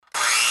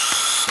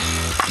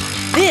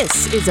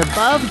This is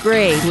Above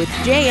Grade with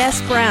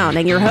J.S. Brown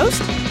and your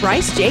host,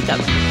 Bryce Jacob.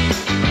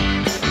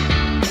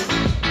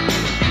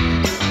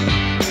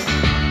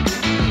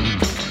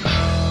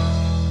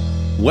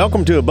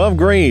 Welcome to Above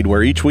Grade,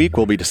 where each week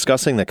we'll be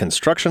discussing the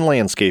construction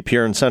landscape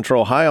here in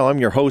Central Ohio. I'm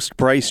your host,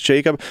 Bryce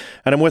Jacob,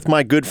 and I'm with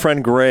my good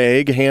friend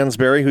Greg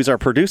Hansberry, who's our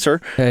producer.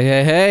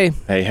 Hey.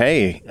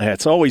 Hey.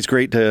 It's always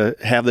great to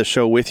have the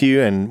show with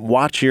you and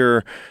watch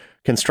your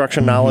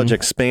construction knowledge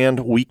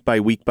expand week by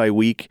week by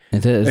week.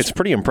 It is. It's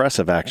pretty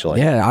impressive, actually.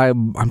 Yeah,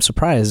 I'm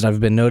surprised. I've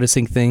been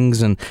noticing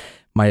things, and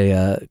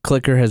my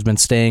clicker has been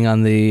staying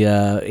on the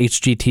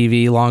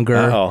HGTV longer.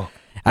 Uh-oh.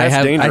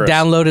 That's dangerous. I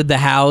downloaded the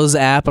House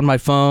app on my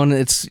phone.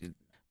 It's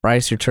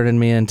Bryce, you're turning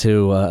me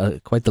into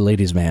quite the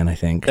ladies' man, I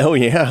think. Oh,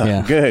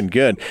 yeah.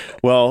 Good.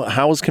 Well,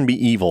 House can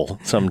be evil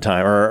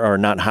sometime, or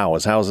not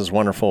House. House is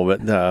wonderful,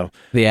 but the app.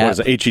 What is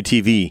it?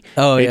 HGTV.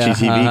 Oh, yeah.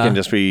 HGTV can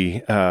just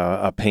be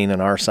a pain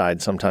on our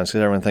side sometimes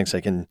because everyone thinks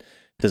they can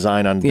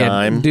design on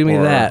dime. Do me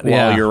that.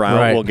 While you're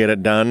out, we'll get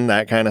it done,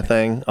 that kind of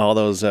thing. All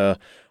those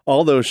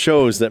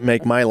shows that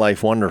make my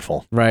life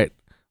wonderful. Right.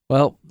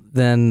 Well,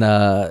 then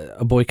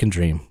a boy can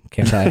dream.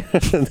 Can't I?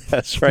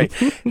 That's right.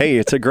 Hey,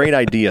 it's a great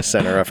idea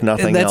center, if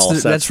nothing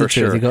else. That's for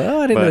sure. You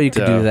go, I didn't know you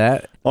could do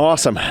that.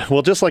 Awesome.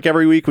 Well, just like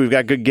every week, we've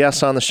got good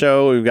guests on the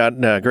show. We've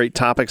got great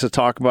topics to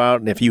talk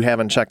about. And if you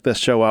haven't checked this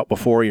show out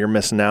before, you're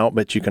missing out.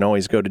 But you can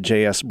always go to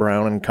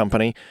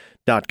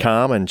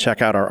jsbrownandcompany.com and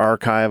check out our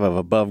archive of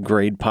Above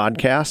Grade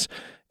podcasts.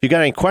 If you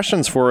got any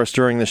questions for us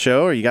during the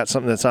show, or you got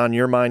something that's on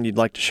your mind you'd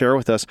like to share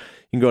with us,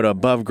 you can go to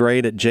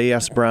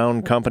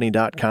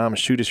abovegrade@jsbrowncompany.com.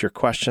 Shoot us your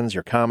questions,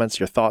 your comments,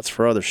 your thoughts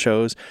for other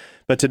shows.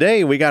 But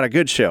today we got a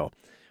good show.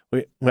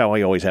 We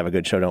always have a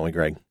good show, don't we,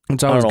 Greg?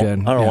 It's always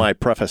good. I don't know why I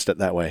prefaced it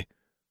that way.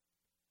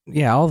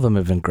 Yeah, all of them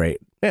have been great.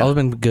 Yeah. All have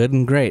been good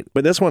and great.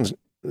 But this one's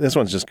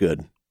just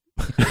good.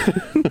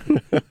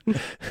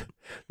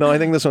 No, I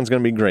think this one's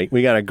going to be great.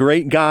 We got a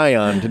great guy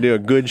on to do a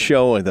good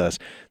show with us.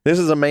 This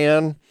is a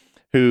man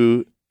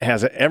who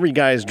has every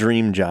guy's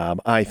dream job,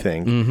 I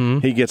think. Mm-hmm.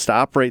 He gets to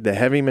operate the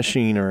heavy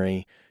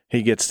machinery.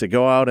 He gets to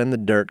go out in the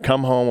dirt,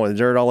 come home with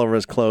dirt all over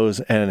his clothes,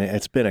 and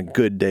it's been a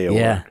good day of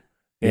work.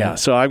 Yeah.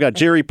 So I've got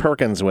Jerry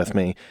Perkins with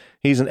me.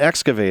 He's an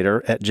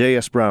excavator at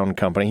J.S. Brown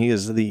Company. He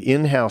is the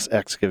in-house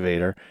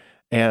excavator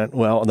and,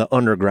 the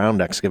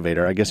underground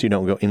excavator. I guess you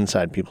don't go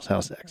inside people's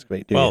house to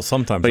excavate, do you? Well,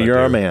 sometimes But you're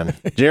our man.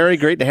 Jerry,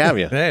 great to have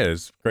you. Hey,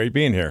 it's great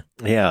being here.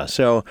 Yeah,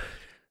 so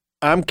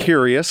I'm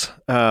curious.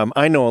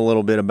 I know a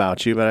little bit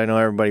about you, but I know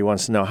everybody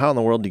wants to know, how in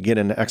the world do you get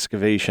into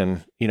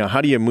excavation?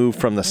 How do you move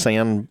from the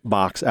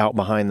sandbox out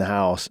behind the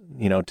house,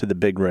 to the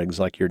big rigs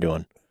like you're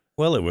doing?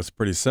 Well, it was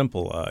pretty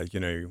simple.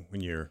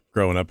 When you're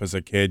growing up as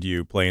a kid,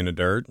 you play in the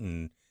dirt,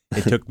 and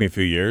it took me a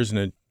few years,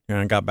 and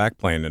I got back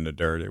playing in the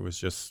dirt. It was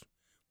just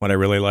what I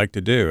really like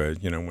to do.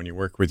 When you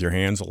work with your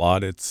hands a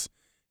lot, it's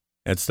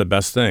the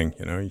best thing.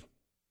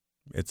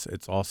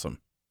 It's awesome.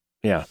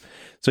 Yeah.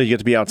 So you get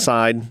to be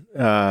outside.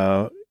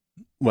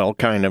 Well,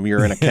 kind of.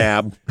 You're in a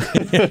cab.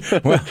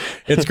 Well,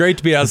 it's great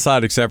to be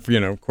outside, except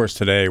for, of course,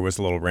 today was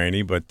a little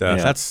rainy, but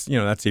that's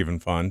even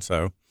fun.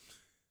 So,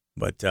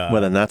 but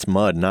then that's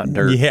mud, not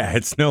dirt. Yeah,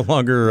 it's no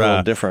longer a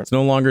little different. It's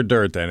no longer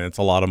dirt. Then it's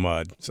a lot of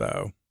mud.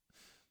 So,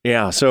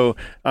 yeah. So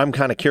I'm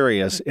kind of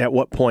curious. At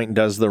what point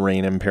does the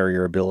rain impair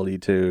your ability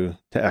to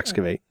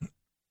excavate?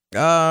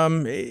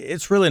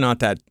 It's really not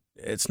that.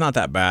 It's not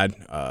that bad.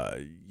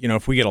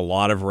 If we get a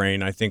lot of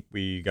rain, I think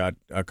we got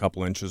a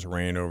couple inches of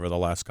rain over the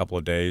last couple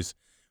of days.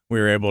 We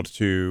were able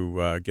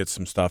to get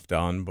some stuff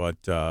done,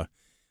 but I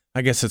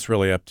guess it's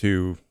really up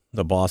to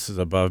the bosses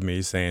above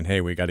me saying, hey,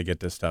 we got to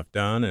get this stuff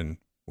done, and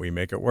we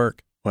make it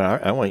work. Well,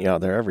 I want you out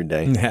there every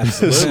day.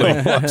 Absolutely.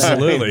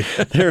 Absolutely.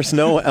 There's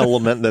no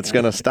element that's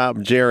going to stop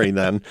Jerry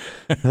then.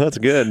 That's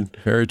good.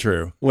 Very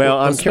true. Well,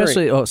 I'm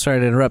curious. Sorry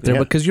to interrupt there,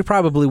 because you're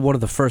probably one of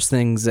the first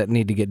things that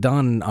need to get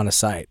done on a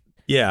site.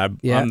 Yeah,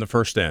 I'm the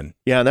first in.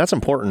 Yeah, and that's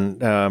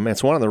important.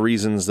 It's one of the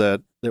reasons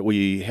that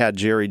we had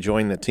Jerry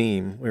join the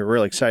team. We were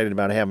really excited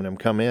about having him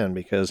come in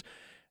because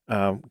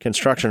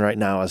construction right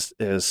now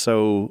is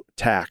so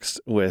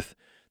taxed with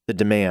the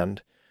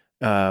demand,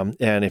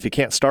 and if you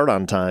can't start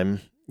on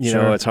time,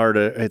 it's hard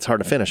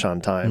to finish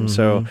on time. Mm-hmm.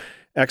 So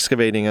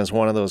excavating is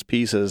one of those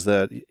pieces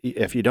that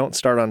if you don't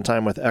start on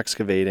time with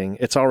excavating,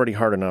 it's already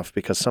hard enough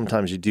because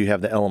sometimes you do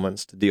have the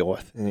elements to deal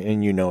with, and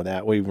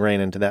that. We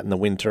ran into that in the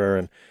winter,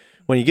 and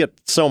when you get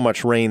so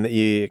much rain that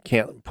you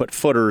can't put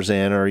footers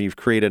in, or you've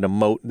created a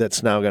moat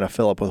that's now going to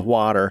fill up with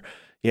water,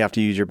 you have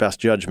to use your best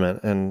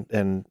judgment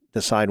and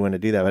decide when to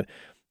do that.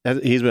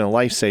 But he's been a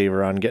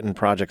lifesaver on getting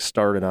projects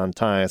started on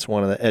time. It's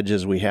one of the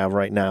edges we have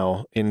right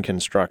now in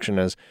construction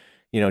is,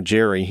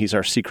 Jerry, he's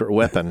our secret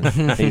weapon.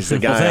 He's the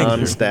guy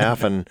on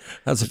staff. And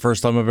that's the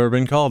first time I've ever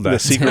been called that. The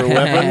secret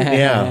weapon?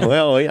 Yeah.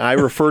 Well, I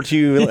refer to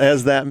you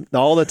as that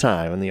all the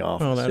time in the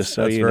office. Oh,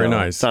 that's very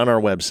nice. It's on our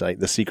website,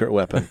 the secret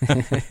weapon.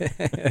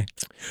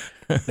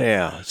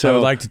 Yeah. So I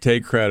would like to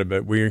take credit,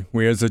 but we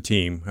as a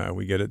team,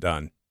 we get it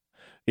done.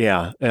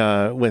 Yeah,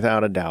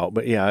 without a doubt.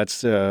 But yeah,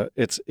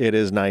 it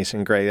is nice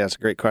and great. That's a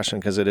great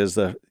question because it is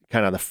the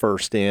kind of the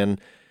first in.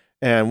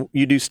 And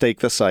you do stake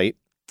the site.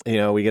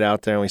 We get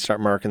out there and we start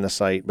marking the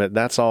site, but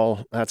that's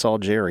all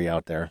Jerry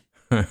out there.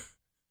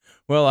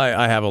 Well,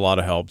 I have a lot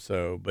of help,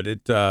 but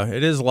it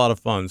is a lot of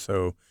fun.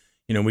 So,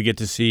 we get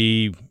to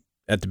see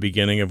at the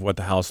beginning of what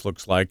the house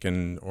looks like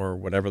or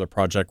whatever the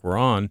project we're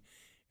on.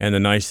 And the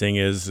nice thing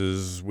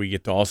is we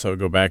get to also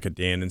go back at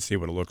the end and see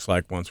what it looks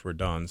like once we're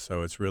done.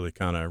 So it's really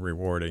kind of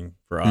rewarding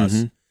for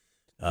us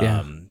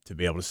to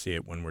be able to see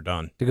it when we're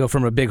done. To go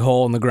from a big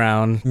hole in the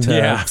ground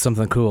to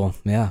something cool.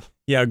 Yeah.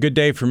 Yeah, a good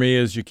day for me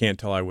is you can't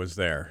tell I was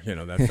there.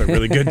 That's a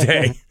really good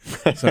day.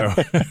 So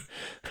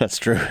that's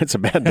true. It's a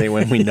bad day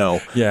when we know.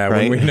 Yeah,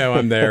 right? When we know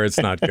I'm there, it's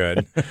not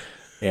good.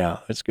 Yeah,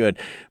 it's good.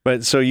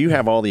 But so you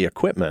have all the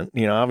equipment.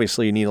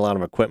 Obviously you need a lot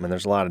of equipment.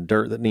 There's a lot of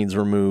dirt that needs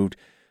removed.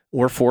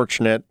 We're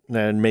fortunate,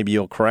 and maybe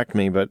you'll correct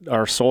me, but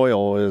our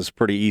soil is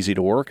pretty easy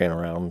to work in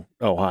around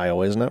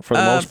Ohio, isn't it, for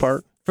the most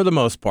part? For the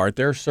most part.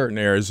 There are certain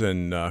areas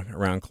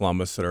around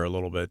Columbus that are a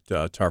little bit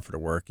tougher to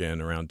work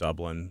in. Around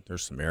Dublin,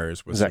 there's some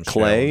areas with some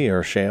clay shale,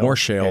 or shale? More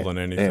shale than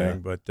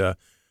anything, but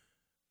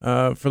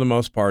for the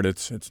most part,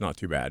 it's not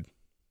too bad.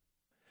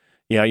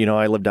 Yeah,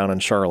 I lived down in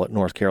Charlotte,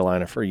 North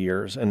Carolina for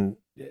years, and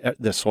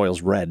the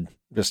soil's red,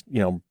 just,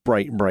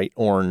 bright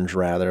orange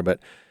rather,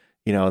 but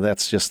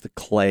that's just the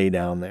clay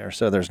down there.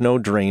 So there's no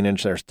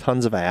drainage. There's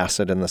tons of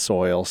acid in the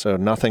soil. So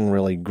nothing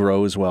really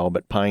grows well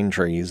but pine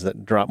trees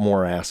that drop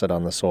more acid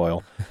on the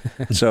soil.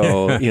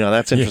 So,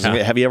 that's interesting.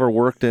 Yeah. Have you ever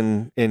worked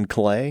in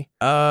clay?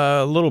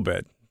 A little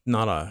bit.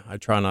 I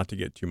try not to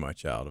get too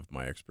much out of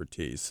my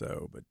expertise.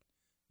 So, but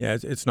yeah,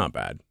 it's not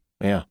bad.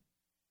 Yeah.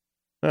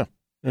 Oh,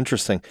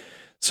 interesting.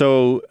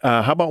 So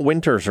how about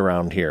winters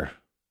around here?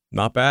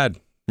 Not bad.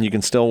 You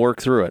can still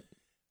work through it.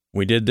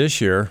 We did this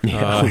year.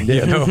 Yeah, we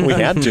did. We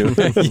had to.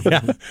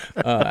 Yeah.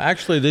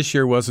 Actually, this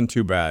year wasn't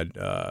too bad.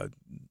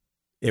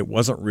 It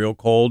wasn't real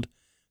cold.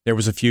 There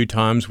was a few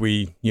times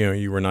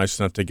you were nice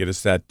enough to get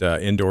us that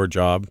indoor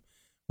job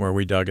where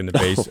we dug in the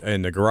base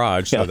in the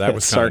garage. So that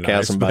was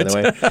sarcasm, nice,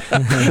 by the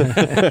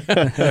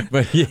way.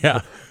 But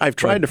yeah, I've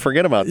tried to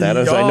forget about that,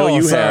 as I know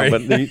you have.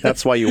 But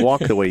that's why you walk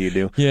the way you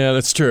do. Yeah,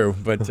 that's true.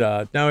 But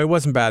no, it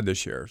wasn't bad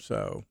this year.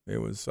 So it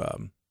was.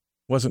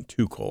 Wasn't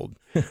too cold.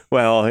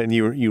 Well, and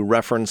you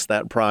referenced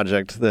that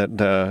project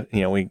that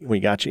we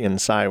got you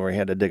inside where we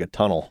had to dig a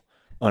tunnel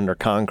under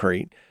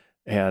concrete,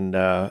 and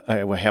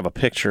I have a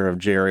picture of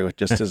Jerry with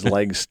just his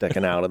legs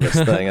sticking out of this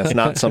thing. It's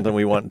not something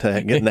we want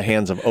to get in the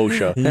hands of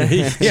OSHA.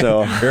 Yeah,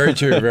 so very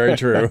true, very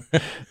true.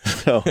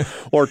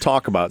 Or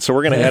talk about. So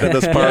we're going to edit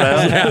this part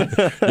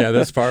out. Yeah,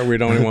 this part we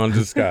don't even want to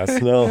discuss.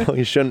 No,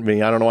 you shouldn't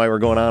be. I don't know why we're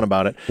going on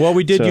about it. Well,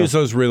 we did use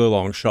those really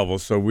long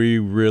shovels, so we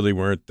really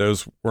weren't.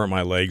 Those weren't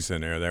my legs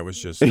in there. That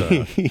was just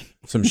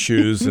some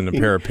shoes and a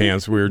pair of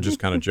pants. We were just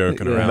kind of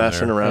joking around,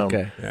 messing there. around.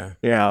 Okay.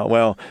 Yeah.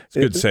 Well, it's a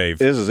good save.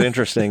 This is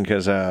interesting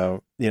because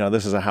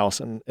this is a house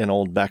in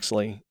Old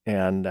Bexley,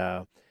 and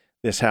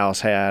this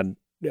house had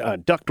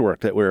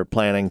ductwork that we were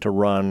planning to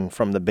run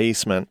from the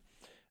basement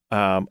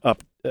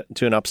up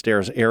to an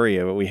upstairs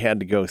area, but we had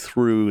to go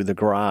through the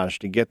garage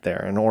to get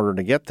there. In order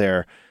to get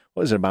there,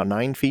 what is it, about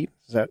 9 feet?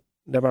 Is that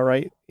about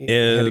right?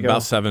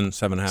 About 7.5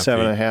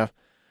 feet.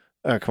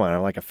 7.5. Come on,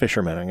 I'm like a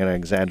fisherman. I'm going to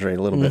exaggerate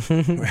a little bit.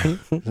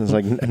 It's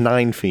like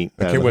 9 feet.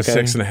 It was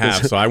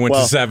 6.5, so I went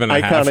to 7.5.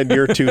 I counted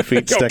your 2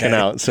 feet sticking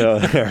out, so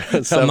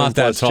 7 not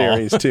that tall.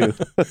 Cherries too.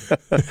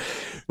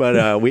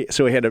 But we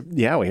had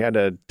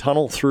to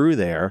tunnel through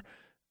there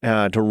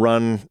to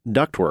run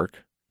ductwork,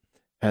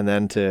 and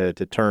then to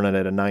turn it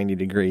at a 90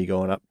 degree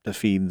going up to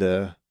feed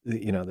the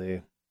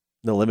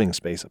living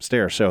space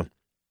upstairs. So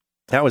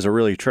that was a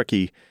really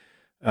tricky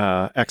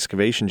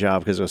excavation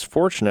job because it was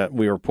fortunate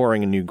we were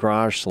pouring a new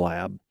garage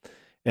slab,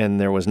 and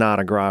there was not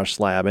a garage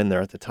slab in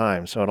there at the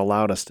time. So it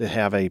allowed us to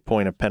have a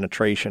point of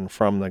penetration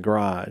from the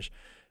garage,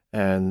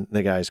 and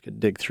the guys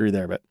could dig through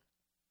there. But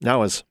that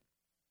was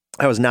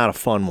not a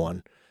fun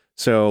one.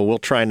 So we'll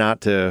try not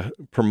to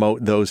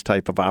promote those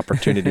type of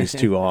opportunities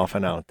too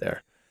often out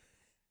there.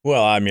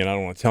 Well, I mean, I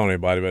don't want to tell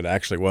anybody, but it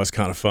actually was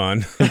kind of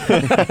fun.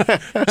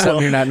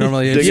 Something you're not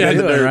normally into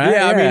doing, right?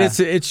 Yeah, I mean,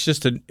 it's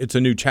just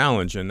a new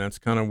challenge, and that's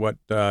kind of what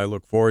I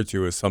look forward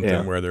to, is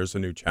something where there's a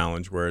new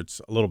challenge where it's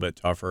a little bit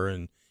tougher,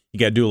 and you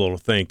got to do a little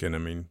thinking. I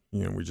mean,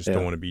 we just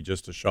don't want to be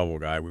just a shovel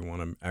guy. We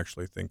want to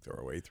actually think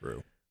our way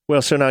through.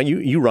 Well, so now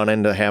you run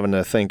into having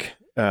to think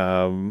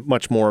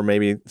much more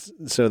maybe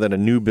so that a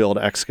new build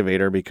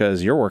excavator,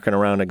 because you're working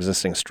around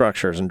existing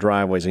structures and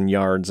driveways and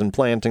yards and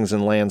plantings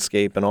and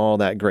landscape and all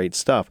that great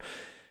stuff.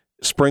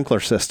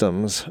 Sprinkler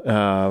systems,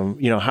 how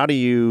do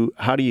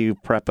you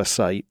prep a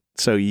site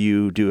so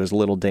you do as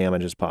little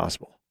damage as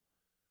possible?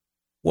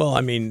 Well,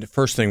 I mean, the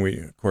first thing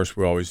we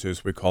always do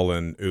is we call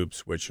in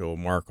OOPS, which will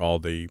mark all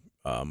the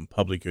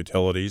public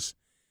utilities.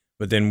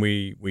 But then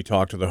we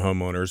talk to the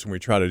homeowners, and we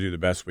try to do the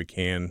best we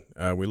can.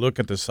 We look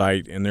at the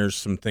site, and there's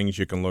some things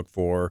you can look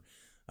for.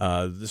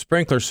 The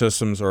sprinkler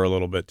systems are a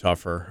little bit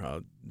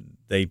tougher.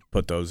 They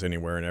put those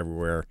anywhere and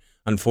everywhere.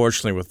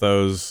 Unfortunately, with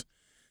those,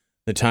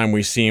 the time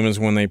we see them is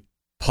when they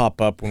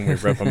pop up when we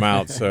rip them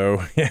out.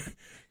 So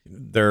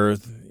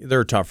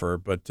they're tougher.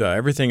 But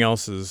everything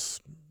else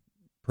is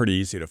pretty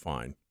easy to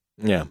find.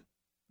 Yeah.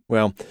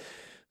 Well,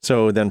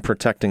 so then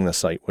protecting the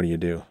site, what do you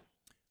do?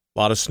 A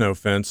lot of snow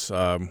fence.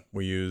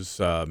 We use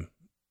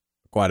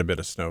quite a bit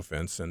of snow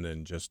fence, and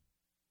then just,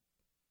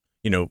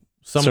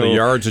 some of the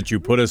yards that you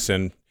put us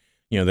in,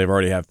 they've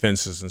already have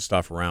fences and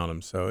stuff around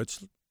them. So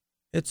it's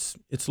a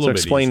little bit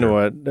explain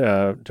easier.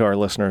 to our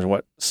listeners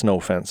what snow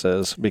fence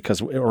is,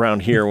 because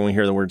around here when we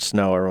hear the word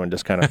snow, everyone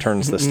just kind of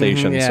turns the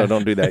station. Yeah. So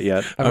don't do that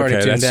yet. I've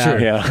already tuned that's out.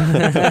 true.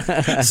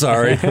 Yeah.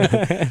 Sorry.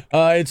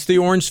 It's the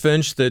orange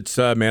finch that's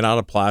made out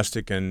of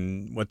plastic,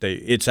 and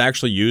it's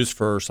actually used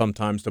for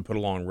sometimes to put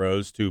along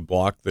roads to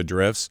block the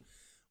drifts,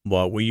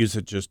 but we use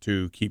it just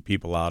to keep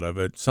people out of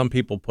it. Some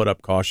people put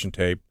up caution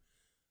tape,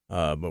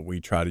 but we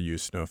try to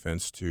use snow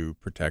fence to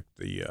protect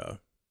the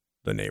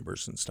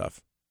neighbors and stuff.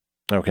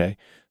 Okay.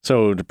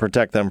 So to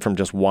protect them from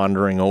just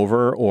wandering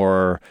over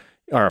or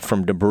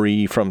from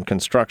debris from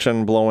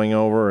construction blowing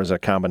over, or is it a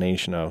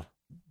combination of?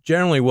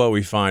 Generally, what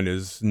we find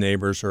is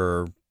neighbors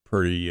are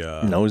pretty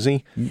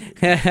Nosy?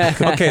 Okay,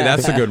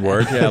 that's a good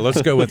word. Yeah,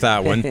 let's go with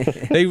that one.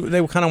 They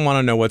kind of want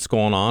to know what's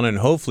going on, and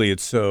hopefully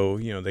it's so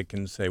they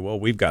can say, well,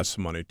 we've got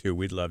some money too.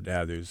 We'd love to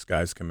have these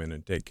guys come in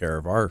and take care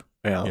of our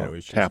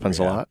issues. It happens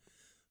a lot.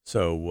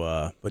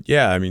 So, but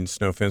yeah, I mean,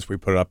 snow fence, we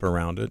put up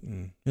around it,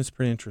 and it's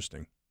pretty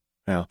interesting.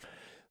 Yeah.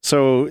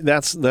 So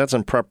that's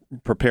in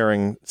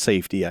preparing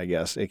safety, I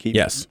guess. It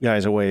keeps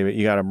guys away, but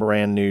you got a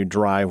brand new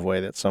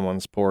driveway that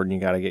someone's poured, and you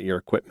got to get your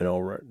equipment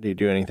over it. Do you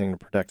do anything to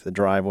protect the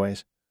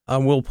driveways?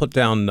 We'll put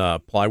down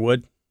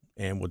plywood,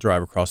 and we'll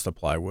drive across the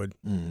plywood.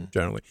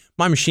 Generally,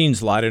 my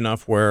machine's light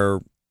enough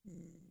where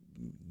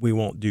we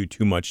won't do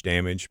too much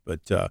damage,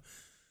 but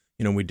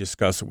we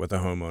discuss it with the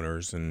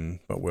homeowners,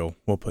 but we'll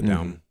put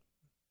down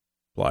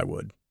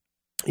plywood.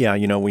 Yeah,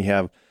 we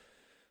have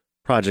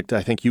project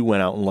I think you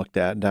went out and looked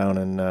at down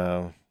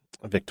in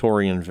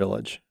Victorian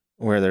Village,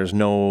 where there's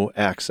no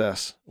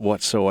access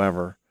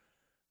whatsoever.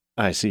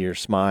 I see your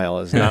smile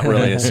is not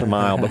really a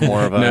smile, but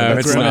more of a no,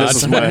 it's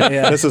not.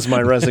 This is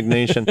my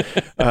resignation. You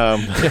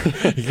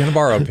can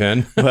borrow a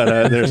pen.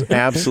 But there's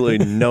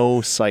absolutely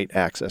no site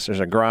access. There's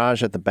a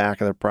garage at the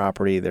back of the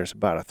property. There's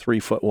about a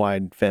 3-foot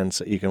wide fence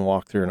that you can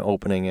walk through an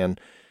opening in.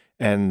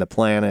 And the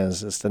plan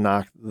is to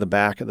knock the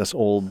back of this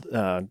old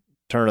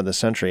turn of the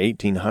century,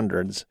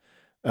 1800s,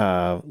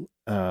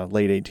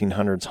 late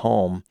 1800s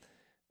home,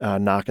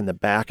 knocking the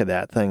back of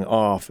that thing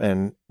off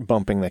and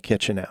bumping the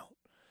kitchen out.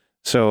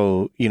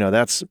 So,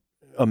 that's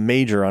a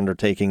major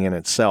undertaking in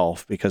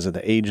itself because of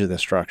the age of the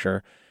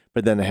structure.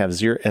 But then to have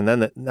zero, and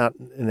then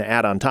and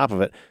add on top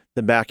of it,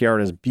 the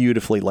backyard is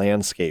beautifully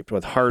landscaped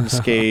with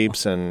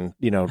hardscapes and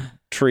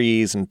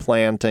trees and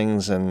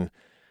plantings, and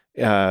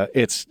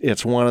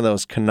it's one of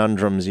those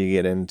conundrums you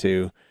get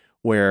into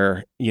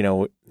where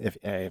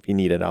if you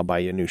need it, I'll buy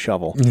you a new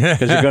shovel,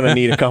 because you're going to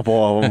need a couple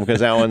of them,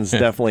 because that one's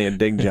definitely a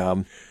dig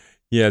job.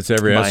 Yeah, it's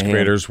every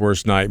excavator's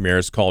worst nightmare.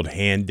 It's called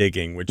hand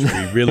digging, which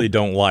we really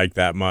don't like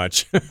that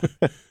much.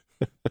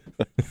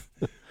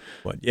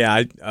 But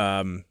yeah,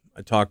 I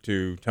talked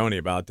to Tony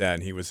about that,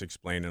 and he was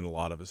explaining a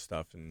lot of his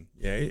stuff. And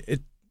yeah,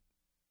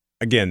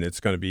 it's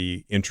going to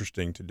be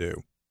interesting to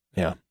do.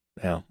 Yeah.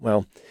 Yeah.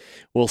 Well,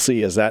 we'll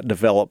see as that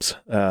develops.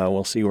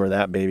 We'll see where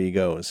that baby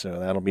goes. So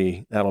that'll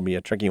be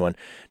a tricky one.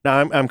 Now,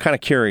 I'm kind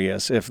of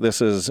curious if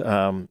this is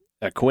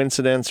a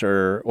coincidence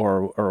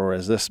or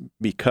is this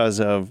because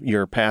of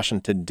your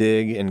passion to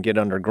dig and get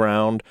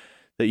underground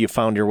that you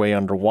found your way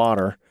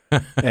underwater,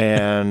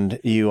 and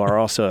you are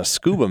also a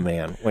scuba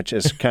man, which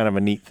is kind of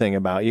a neat thing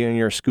about you, and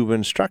you're a scuba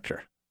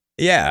instructor.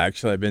 Yeah,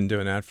 actually, I've been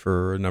doing that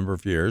for a number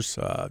of years.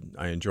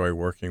 I enjoy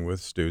working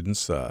with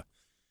students.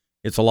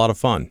 It's a lot of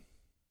fun.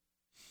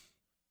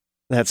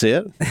 That's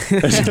it?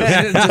 Just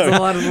a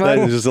lot of fun. That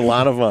is just a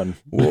lot of fun.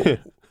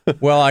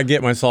 Well, I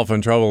get myself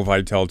in trouble if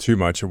I tell too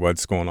much of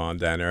what's going on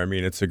down there. I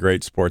mean, it's a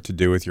great sport to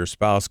do with your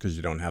spouse because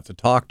you don't have to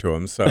talk to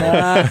them. So,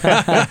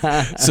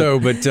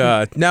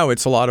 no,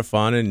 it's a lot of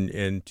fun,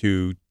 and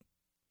to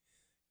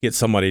get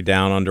somebody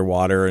down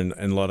underwater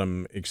and let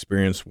them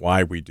experience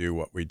why we do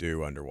what we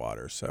do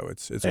underwater. So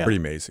it's pretty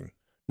amazing.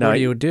 Now, where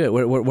do you do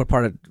it? What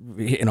part of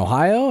in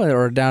Ohio,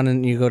 or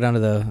you go down to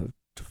the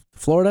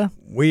Florida?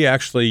 We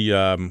actually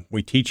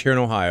we teach here in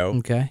Ohio.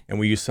 Okay. And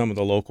we use some of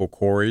the local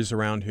quarries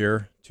around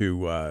here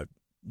to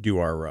do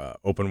our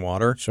open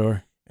water.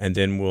 Sure. And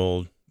then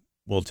we'll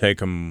take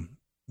them.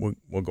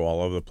 We'll go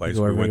all over the place.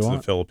 We went to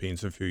the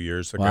Philippines a few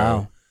years ago.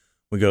 Wow.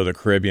 We go to the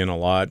Caribbean a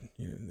lot.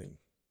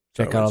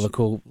 Check out all the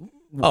cool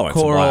it's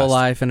coral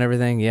life and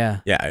everything.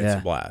 Yeah. Yeah,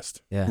 it's a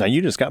blast. Yeah. Now,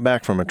 you just got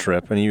back from a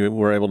trip, and you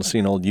were able to see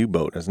an old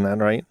U-boat. Isn't that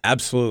right?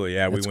 Absolutely.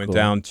 Yeah, we went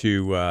down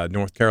to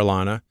North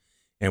Carolina,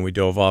 and we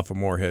dove off of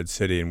Morehead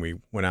City, and we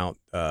went out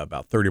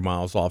about 30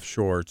 miles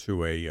offshore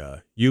to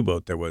a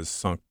U-boat that was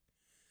sunk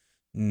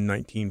in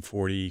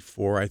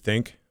 1944, I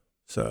think.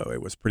 So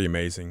it was pretty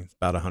amazing. It's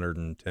about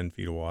 110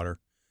 feet of water.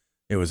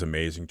 It was an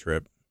amazing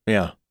trip.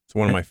 Yeah. It's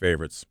one of my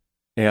favorites.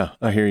 Yeah.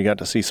 I hear you got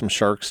to see some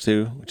sharks,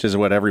 too, which is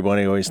what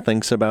everybody always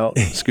thinks about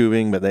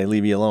scubaing, but they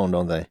leave you alone,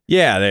 don't they?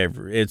 Yeah,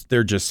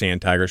 they're just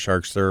sand tiger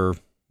sharks. They're,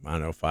 I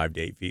don't know, 5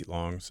 to 8 feet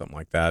long, something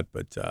like that.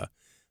 But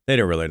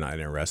they were really not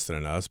interested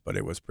in us, but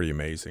it was pretty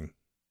amazing.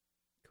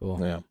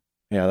 Cool.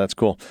 Yeah, that's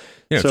cool.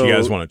 If you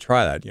guys want to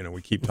try that,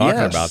 we keep talking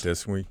about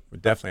this. We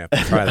definitely have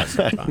to try that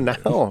sometime.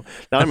 No,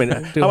 I mean,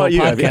 how about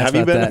you? Have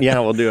you been? That. Yeah,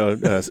 we'll do a.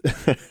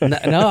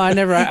 No, I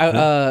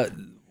never.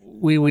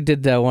 We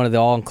did one of the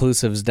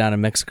all-inclusives down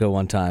in Mexico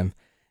one time.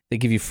 They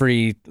give you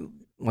free,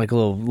 like a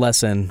little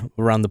lesson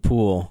around the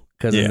pool,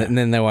 and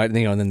then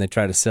they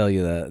try to sell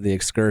you the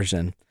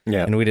excursion.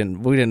 Yeah, and we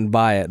didn't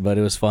buy it, but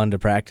it was fun to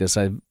practice.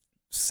 I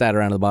sat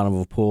around the bottom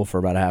of a pool for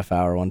about a half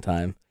hour one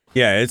time.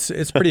 Yeah,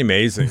 it's pretty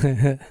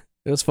amazing.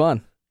 It was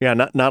fun. Yeah,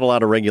 not a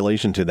lot of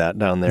regulation to that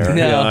down there.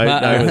 No.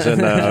 I was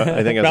in.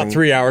 I think about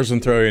 3 hours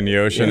and throw you in the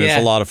ocean. Yeah.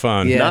 It's a lot of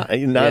fun. Yeah.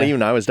 Not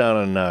even. I was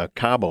down in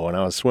Cabo and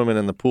I was swimming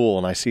in the pool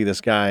and I see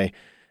this guy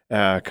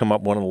come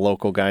up, one of the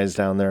local guys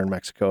down there in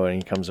Mexico, and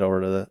he comes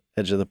over to the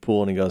edge of the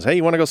pool and he goes, "Hey,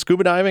 you want to go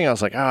scuba diving?" I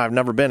was like, I've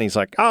never been." He's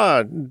like,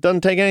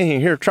 doesn't take anything.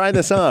 Here, try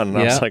this on. And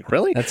I was like,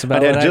 really? That's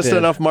about I what had just I did.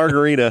 enough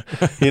margarita,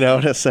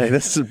 to say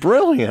this is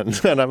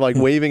brilliant. And I'm like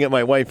waving at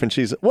my wife, and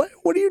she's, what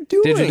are you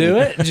doing? Did you do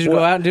it? Did you go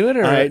out and do it?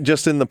 Or?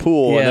 Just in the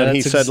pool. Yeah, and then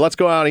he that's said, let's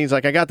go out. And he's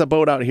like, I got the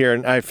boat out here.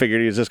 And I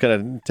figured he was just going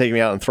to take me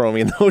out and throw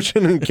me in the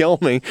ocean and kill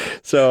me.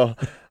 So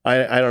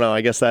I don't know.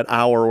 I guess that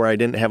hour where I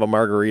didn't have a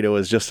margarita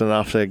was just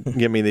enough to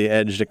give me the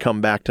edge to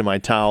come back to my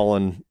towel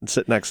and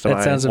sit next to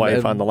my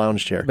wife on the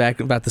lounge chair. Back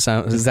about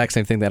the exact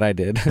same thing that I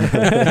did.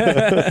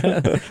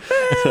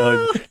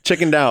 So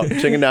chickened out.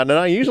 And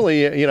I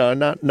usually,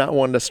 not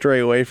one to stray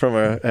away from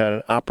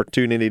an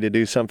opportunity to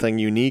do something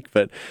unique,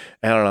 but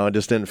I don't know. It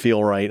just didn't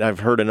feel right.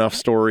 I've heard enough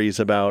stories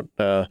about,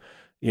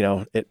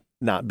 it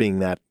not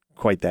being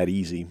quite that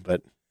easy,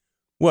 but.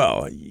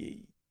 Well,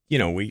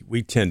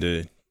 we tend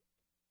to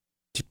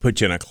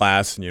put you in a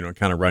class and,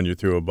 kind of run you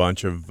through a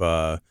bunch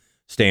of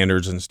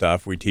standards and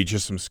stuff. We teach you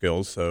some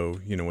skills, so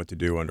you know what to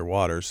do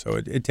underwater. So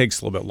it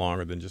takes a little bit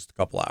longer than just a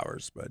couple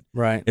hours, but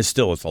Right. it's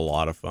a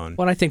lot of fun.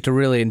 Well, I think to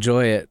really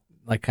enjoy it,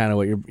 like kind of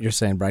what you're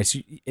saying, Bryce,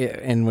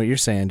 and what you're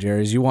saying,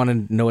 Jerry, is you want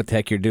to know what the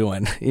heck you're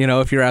doing.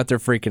 If you're out there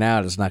freaking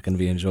out, it's not going to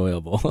be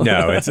enjoyable.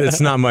 No,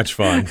 it's not much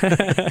fun.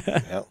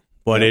 Yep.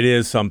 But it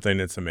is something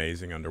that's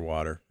amazing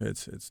underwater.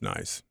 It's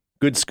nice.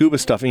 Good scuba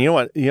stuff. And you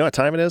know what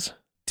time it is?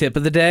 Tip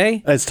of the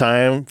day? It's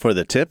time for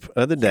the tip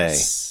of the day.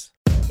 Yes.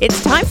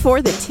 It's time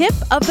for the tip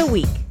of the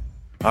week.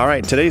 All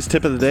right, today's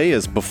tip of the day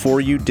is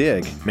before you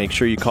dig, make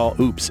sure you call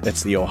OOPS.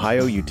 It's the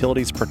Ohio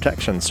Utilities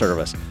Protection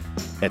Service.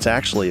 It's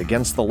actually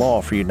against the law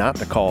for you not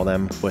to call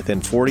them within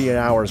 48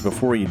 hours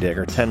before you dig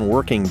or 10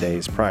 working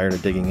days prior to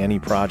digging any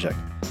project.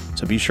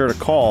 So be sure to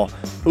call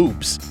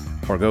OOPS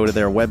or go to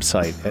their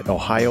website at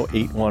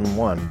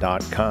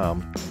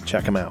ohio811.com and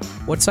check them out.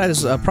 What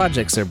size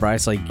projects there,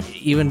 Bryce? Like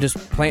even just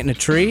planting a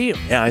tree?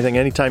 Yeah, I think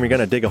anytime you're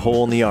going to dig a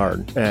hole in the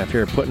yard, if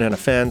you're putting in a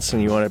fence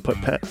and you want to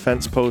put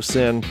fence posts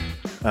in,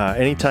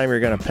 anytime you're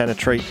going to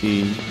penetrate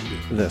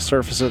the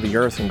surface of the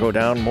earth and go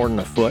down more than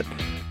a foot,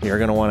 you're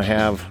going to want to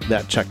have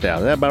that checked out.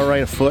 Is that about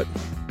right, a foot?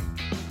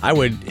 I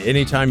would,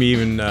 anytime you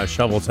even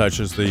shovel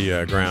touches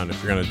the ground,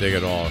 if you're going to dig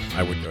at all,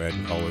 I would go ahead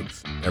and call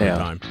OOPS every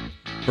time.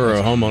 For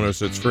a homeowner,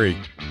 so it's free.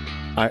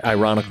 I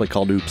ironically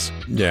called oops.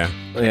 Yeah,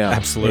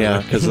 absolutely.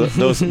 Yeah, because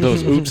those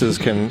oopses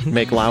can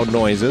make loud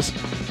noises.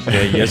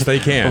 Yeah, yes, they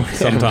can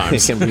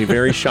sometimes. They can be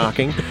very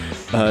shocking.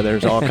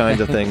 There's all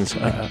kinds of things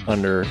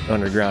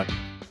underground.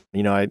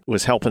 I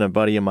was helping a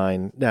buddy of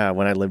mine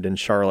when I lived in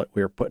Charlotte.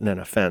 We were putting in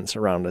a fence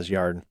around his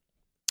yard.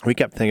 We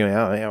kept thinking,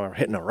 we're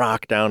hitting a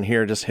rock down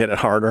here, just hit it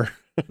harder.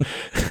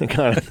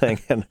 kind of thing.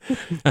 And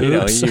you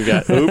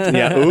got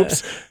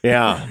oops.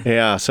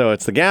 Yeah. So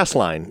it's the gas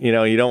line. You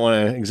don't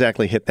want to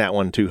exactly hit that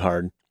one too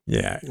hard.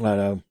 Yeah.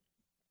 But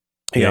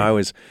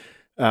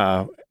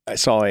I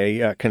saw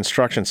a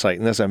construction site,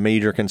 and this is a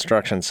major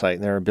construction site,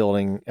 and they were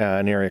building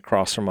an area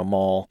across from a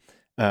mall.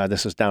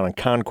 This is down in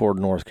Concord,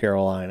 North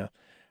Carolina.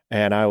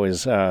 And I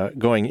was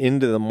going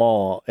into the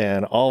mall,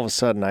 and all of a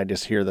sudden I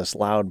just hear this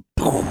loud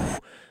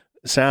poof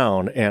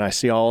sound, and I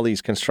see all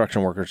these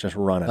construction workers just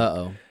running.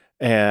 Uh-oh.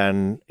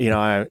 And,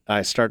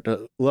 I start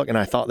to look, and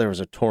I thought there was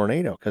a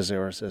tornado because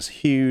there was this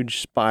huge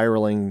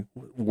spiraling,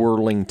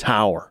 whirling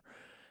tower.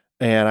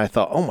 And I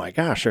thought, oh my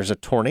gosh, there's a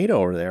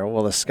tornado over there.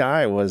 Well, the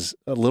sky was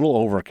a little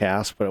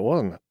overcast, but it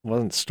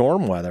wasn't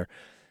storm weather.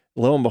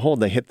 Lo and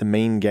behold, they hit the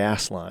main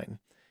gas line.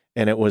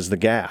 And it was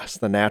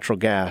the natural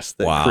gas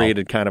that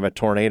created kind of a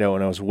tornado,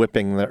 and it was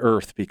whipping the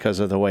earth because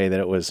of the way that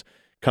it was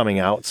coming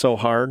out so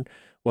hard.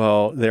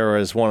 Well, there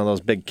was one of those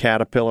big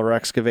Caterpillar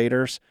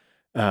excavators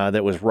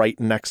that was right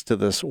next to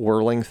this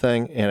whirling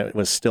thing, and it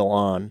was still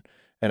on.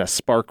 And a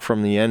spark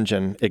from the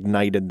engine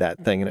ignited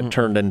that thing, and it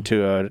turned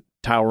into a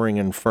towering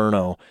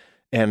inferno.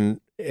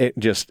 And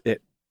this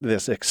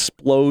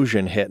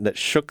explosion hit that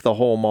shook the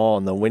whole mall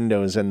and the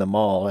windows in the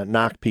mall and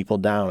knocked people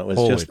down. It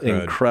was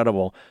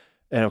incredible.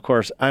 And of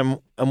course, I'm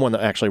one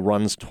that actually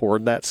runs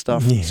toward that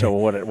stuff. Yeah. So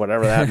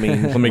whatever that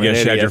means. Let me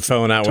guess, you had your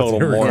phone out with total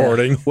your moron.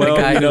 recording. Well,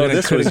 guy who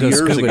this was couldn't go years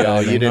scuba ago.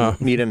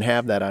 diving. You didn't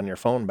have that on your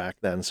phone back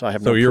then. So I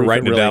have So no you're proof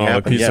writing it really down on a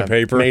happened. piece of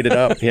paper? Made it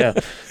up. Yeah.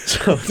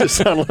 So this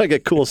sounded like a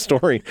cool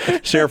story.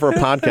 Share for a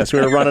podcast. We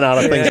were running out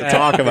of things to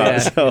talk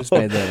about. Just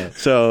made that up.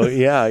 So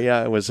yeah,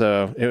 it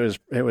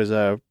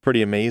was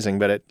pretty amazing.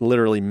 But it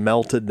literally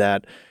melted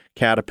that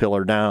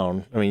caterpillar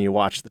down. I mean, you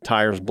watch the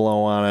tires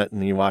blow on it,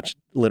 and you watch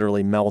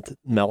literally melt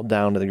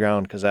down to the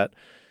ground because that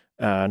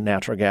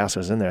natural gas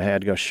was in there. They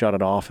had to go shut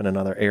it off in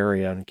another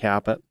area and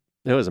cap it.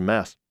 It was a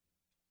mess.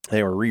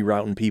 They were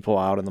rerouting people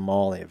out in the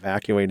mall. They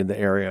evacuated the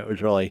area. It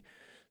was really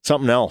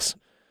something else.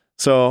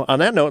 So on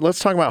that note, let's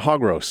talk about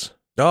hog roasts.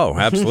 Oh,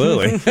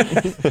 absolutely.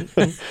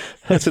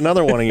 That's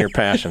another one of your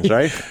passions,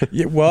 right?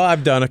 Yeah, well,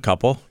 I've done a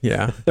couple.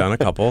 Yeah, done a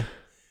couple.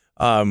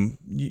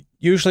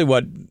 Usually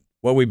what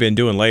we've been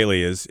doing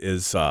lately is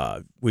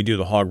we do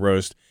the hog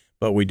roast,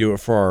 but we do it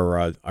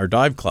for our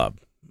dive club.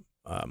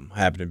 I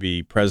happen to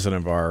be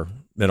president of our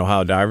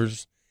Mid-Ohio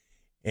Divers,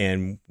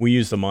 and we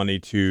use the money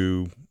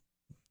to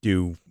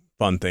do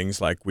fun things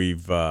like we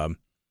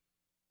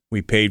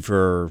paid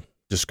for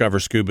Discover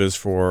Scubas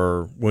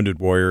for Wounded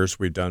Warriors.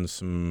 We've done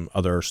some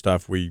other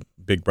stuff. We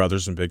big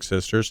brothers and big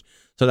sisters.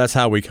 So that's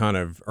how we kind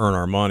of earn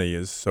our money,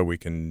 is so we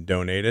can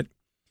donate it.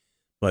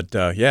 But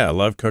yeah, I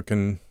love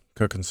cooking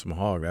some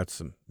hog.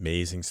 That's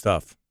amazing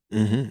stuff.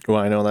 Mm-hmm. Well,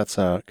 I know that's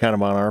kind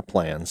of on our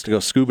plans to go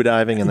scuba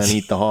diving and then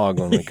eat the hog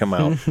when we come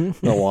out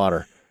the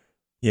water.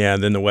 Yeah,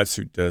 and then the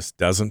wetsuit just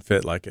doesn't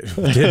fit like it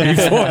did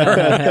before.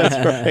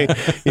 That's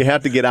right. You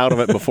have to get out of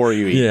it before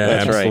you eat. Yeah,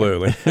 that's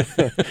absolutely.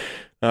 Right.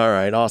 All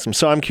right, awesome.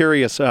 So I'm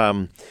curious,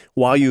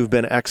 while you've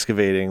been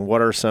excavating,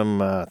 what are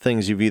some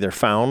things you've either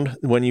found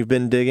when you've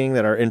been digging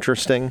that are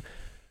interesting?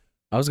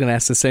 I was going to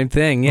ask the same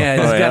thing. Yeah,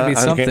 there's got to be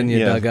something you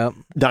dug up.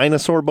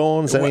 Dinosaur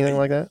bones, anything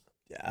like that?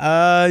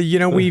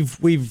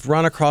 We've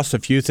run across a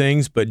few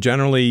things, but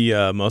generally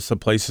most of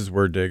the places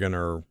we're digging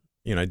are,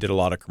 I did a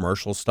lot of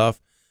commercial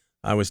stuff.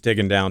 I was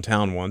digging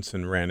downtown once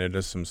and ran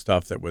into some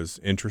stuff that was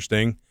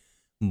interesting.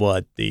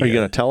 But are you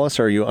going to tell us,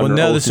 or are you under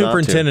no, oath the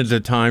superintendent at the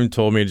time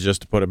told me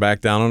to put it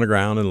back down on the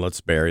ground and let's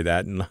bury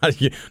that and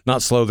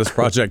not slow this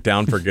project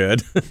down for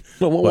good.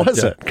 Well, what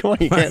was it? Come on,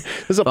 you can't.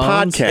 It was a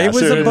podcast. It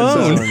was a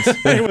bone.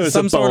 It was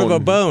some sort of a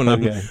bone.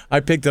 Okay.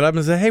 I picked it up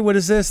and said, "Hey, what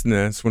is this?" And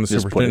that's when the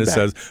superintendent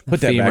says, "Put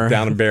that back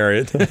down and bury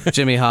it."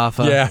 Jimmy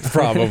Hoffa. Yeah,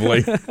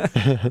 probably.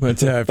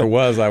 But if it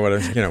was, I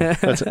would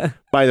have.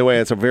 By the way,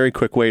 it's a very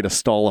quick way to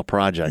stall a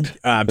project.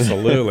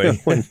 Absolutely.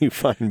 When you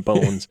find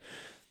bones.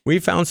 We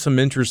found some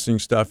interesting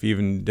stuff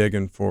even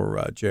digging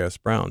for J.S.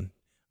 Brown.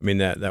 I mean,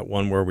 that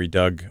one where we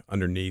dug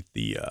underneath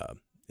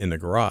in the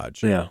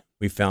garage. Yeah.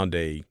 We found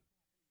it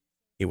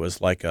was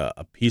like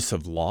a piece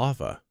of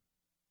lava.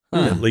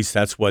 At least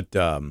that's what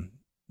the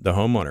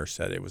homeowner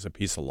said. It was a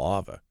piece of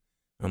lava.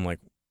 I'm like,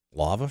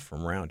 lava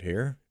from around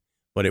here?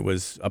 But it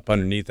was up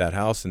underneath that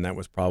house, and that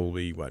was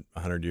probably,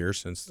 100 years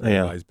since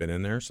anybody's been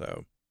in there,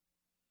 so...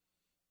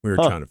 We were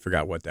trying to figure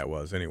out what that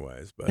was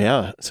anyways. But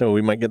yeah, so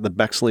we might get the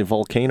Bexley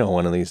volcano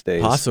one of these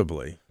days.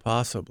 Possibly.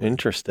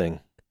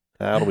 Interesting.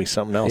 That'll be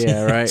something else.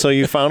 Yeah, right. So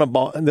you found a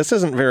ball. This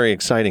isn't very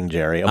exciting,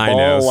 Jerry. A ball I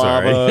know, of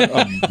lava,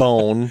 sorry. a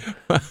bone.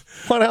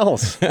 What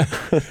else?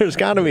 There's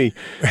got to be,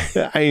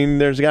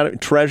 there's got to be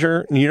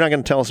treasure. You're not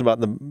going to tell us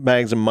about the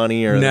bags of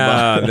money or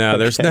No,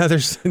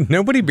 there's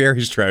nobody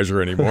buries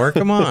treasure anymore.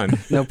 Come on.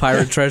 No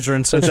pirate treasure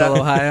in Central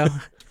Ohio?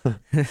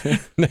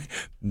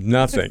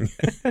 Nothing.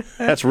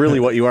 That's really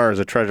what you are as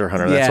a treasure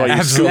hunter. That's why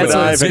you scuba that's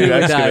dive and you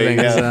excavate.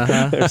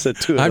 Yeah. There's the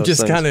two of I'm those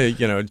just things.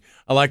 kind of,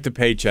 I like the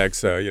paycheck,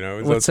 so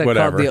What's that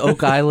whatever. called? The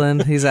Oak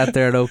Island. He's out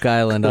there at Oak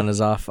Island on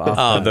his off.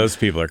 Oh, those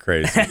people are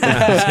crazy.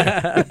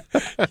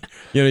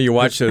 You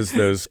watch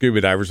those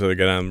scuba divers where they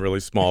get on really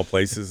small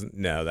places.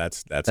 No,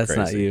 that's crazy.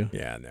 Not you.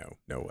 Yeah,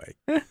 no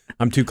way.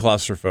 I'm too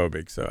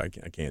claustrophobic, so I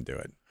can't do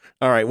it.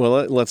 All right.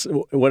 Well, let's.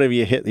 What have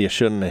you hit that you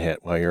shouldn't have hit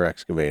while you're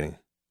excavating?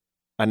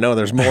 I know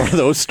there's more of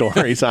those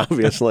stories,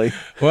 obviously.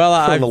 Well,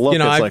 I've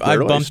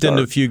bumped start?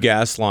 into a few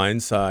gas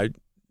lines, on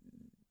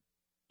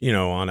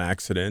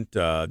accident.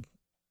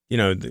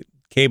 The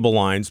cable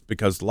lines,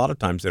 because a lot of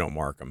times they don't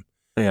mark them.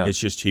 Yeah. It's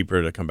just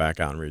cheaper to come back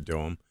out and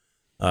redo them.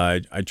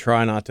 I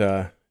try not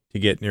to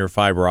get near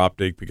fiber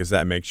optic because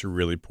that makes you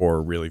really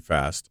poor really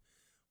fast.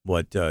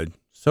 But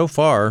so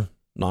far,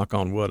 knock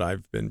on wood,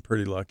 I've been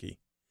pretty lucky.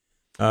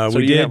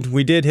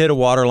 We did hit a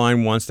water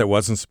line once that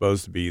wasn't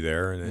supposed to be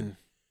there, and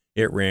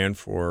it ran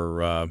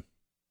for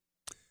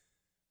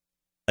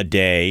a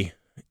day,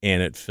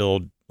 and it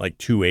filled like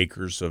 2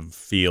 acres of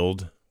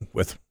field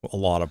with a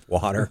lot of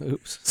water.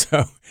 Oops.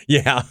 So,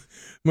 yeah.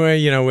 Well,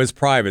 it was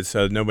private,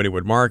 so nobody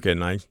would mark it.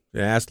 And I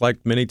asked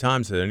like many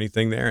times, is there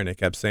anything there? And they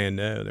kept saying,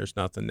 no, there's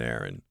nothing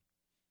there. And,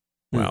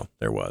 well,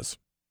 there was.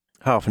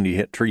 How often do you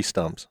hit tree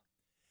stumps?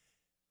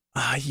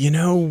 A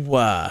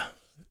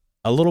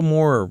little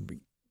more.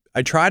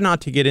 I try not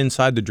to get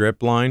inside the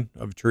drip line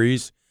of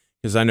trees,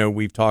 because I know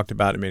we've talked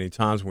about it many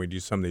times when we do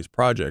some of these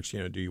projects.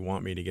 Do you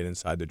want me to get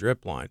inside the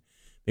drip line?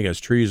 because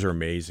trees are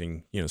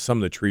amazing. Some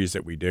of the trees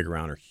that we dig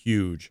around are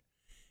huge,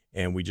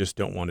 and we just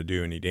don't want to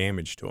do any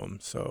damage to them.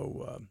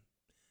 So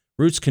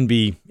roots can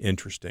be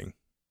interesting.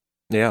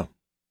 Yeah.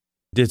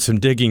 Did some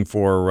digging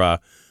for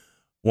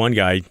one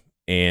guy,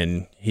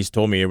 and he's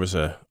told me it was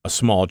a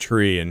small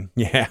tree, and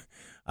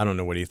I don't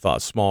know what he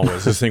thought small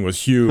was. This thing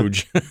was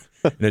huge,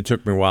 and it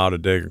took me a while to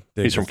dig.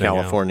 He's from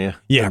California.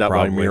 Out. Yeah,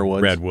 probably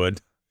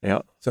Redwood.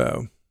 Yeah.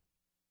 So.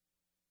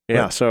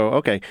 Yeah. So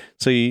okay.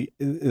 So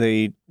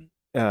the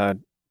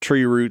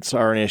tree roots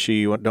are an issue.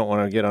 You don't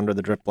want to get under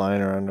the drip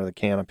line or under the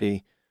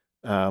canopy,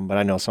 but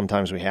I know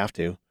sometimes we have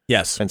to.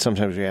 Yes. And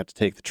sometimes we have to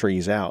take the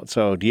trees out.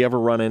 So do you ever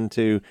run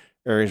into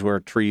areas where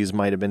trees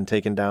might have been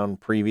taken down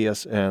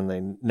previous and they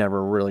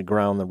never really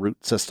ground the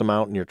root system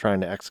out, and you're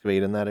trying to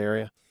excavate in that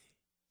area?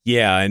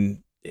 Yeah,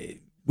 and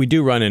we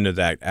do run into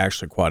that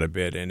actually quite a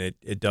bit, and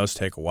it does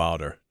take a while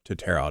to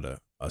tear out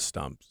a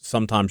stump.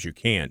 Sometimes you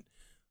can't.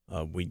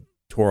 We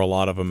tore a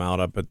lot of them out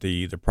up at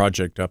the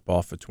project up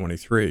off of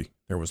 23.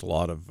 There was a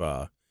lot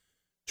of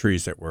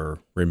trees that were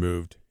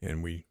removed,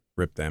 and we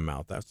ripped them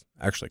out. That's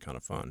actually kind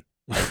of fun.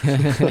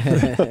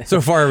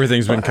 So far,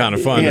 everything's been kind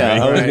of fun.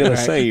 Yeah, I was going to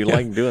say, you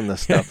like doing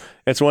this stuff.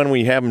 It's when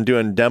we have him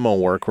doing demo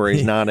work where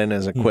he's not in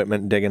his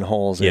equipment digging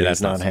holes and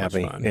he's not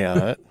happy.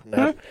 Yeah,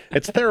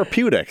 it's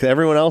therapeutic.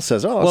 Everyone else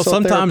says, "Oh, well."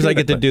 Sometimes I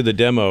get to do the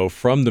demo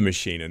from the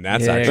machine, and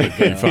that's actually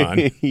good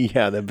fun.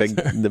 Yeah, the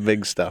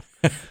big stuff.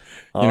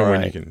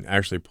 When you can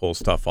actually pull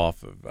stuff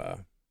off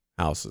of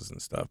houses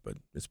and stuff, but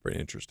it's pretty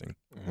interesting.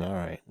 All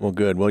right. Well,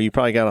 good. Well, you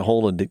probably got a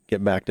hole to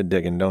get back to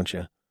digging, don't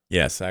you?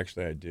 Yes,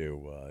 actually I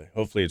do.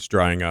 Hopefully it's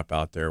drying up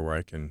out there where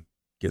I can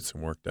get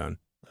some work done.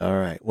 All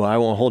right. Well, I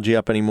won't hold you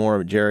up anymore,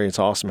 but Jerry, it's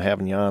awesome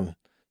having you on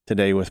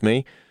today with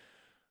me.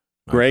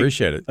 Great. I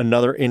appreciate it.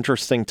 Another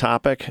interesting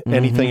topic. Mm-hmm.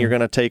 Anything you're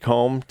going to take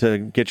home to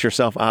get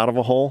yourself out of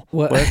a hole?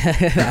 Well,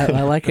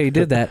 I like how you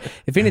did that.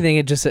 If anything,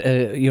 it just, I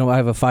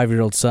have a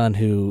 5-year-old son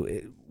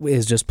who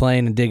is just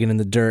playing and digging in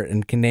the dirt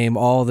and can name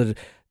all the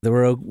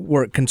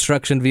work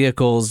construction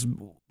vehicles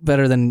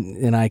better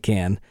than I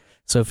can.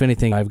 So if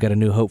anything, I've got a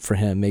new hope for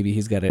him. Maybe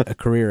he's got a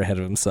career ahead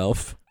of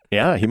himself.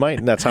 Yeah, he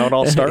might. That's how it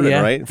all started,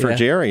 right? For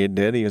Jerry, it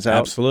did. He was out.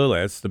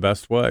 Absolutely. That's the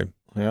best way.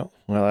 Yeah.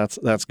 Well,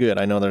 that's good.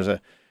 I know there's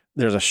a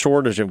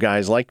shortage of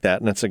guys like that,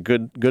 and it's a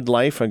good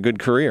life, a good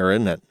career,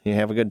 isn't it? You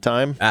have a good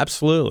time?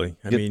 Absolutely.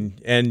 I mean,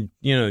 and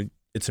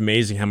it's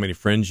amazing how many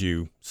friends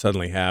you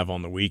suddenly have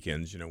on the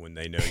weekends, when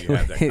they know you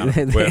have that kind of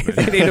equipment.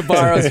 They need to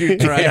borrow your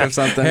truck or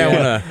something. Hey,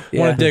 I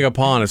want to dig a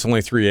pond. It's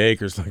only 3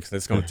 acres.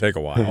 It's going to take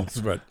a while.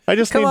 But I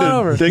just need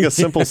to dig a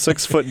simple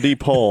 6-foot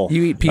deep hole.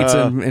 You eat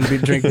pizza and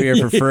drink beer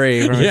for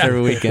free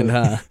every weekend,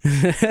 huh?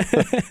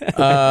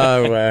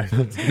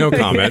 No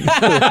comment.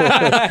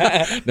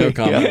 No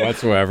comment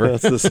whatsoever.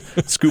 That's this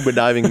scuba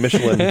diving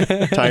Michelin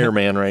tire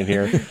man right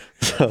here.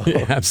 So.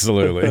 Yeah,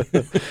 absolutely.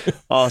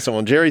 Awesome.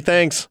 Well, Jerry,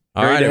 thanks.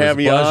 Great to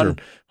have you on.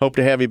 Hope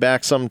to have you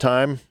back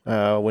sometime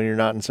when you're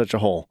not in such a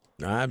hole.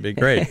 That'd be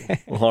great.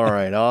 All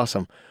right.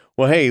 Awesome.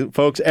 Well, hey,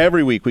 folks,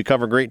 every week we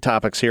cover great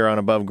topics here on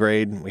Above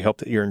Grade. We hope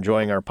that you're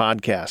enjoying our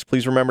podcast.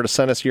 Please remember to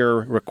send us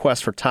your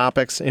requests for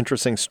topics,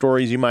 interesting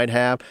stories you might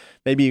have,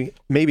 maybe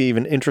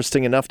even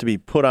interesting enough to be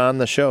put on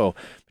the show.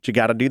 But you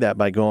got to do that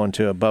by going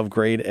to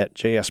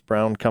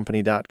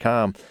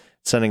abovegrade@jsbrowncompany.com,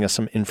 sending us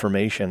some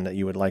information that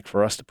you would like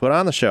for us to put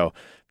on the show.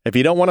 If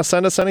you don't want to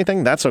send us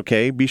anything, that's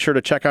okay. Be sure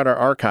to check out our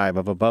archive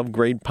of Above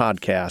Grade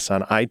podcasts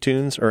on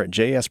iTunes or at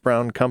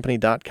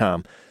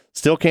jsbrowncompany.com.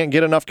 Still can't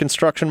get enough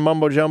construction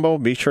mumbo jumbo?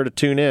 Be sure to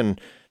tune in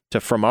to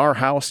From Our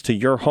House to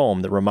Your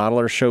Home, the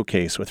Remodeler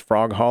Showcase with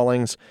Frog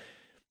Hauling's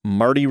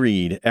Marty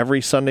Reed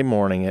every Sunday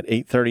morning at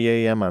 8:30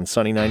 a.m. on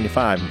Sunny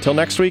 95. Until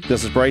next week,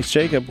 this is Bryce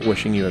Jacob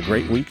wishing you a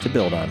great week to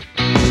build on.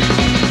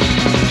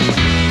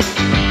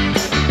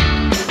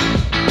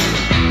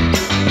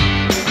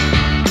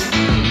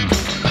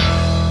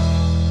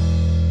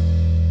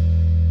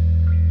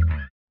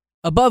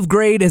 Above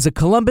Grade is a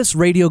Columbus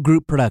Radio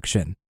Group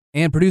production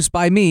and produced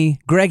by me,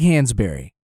 Greg Hansberry.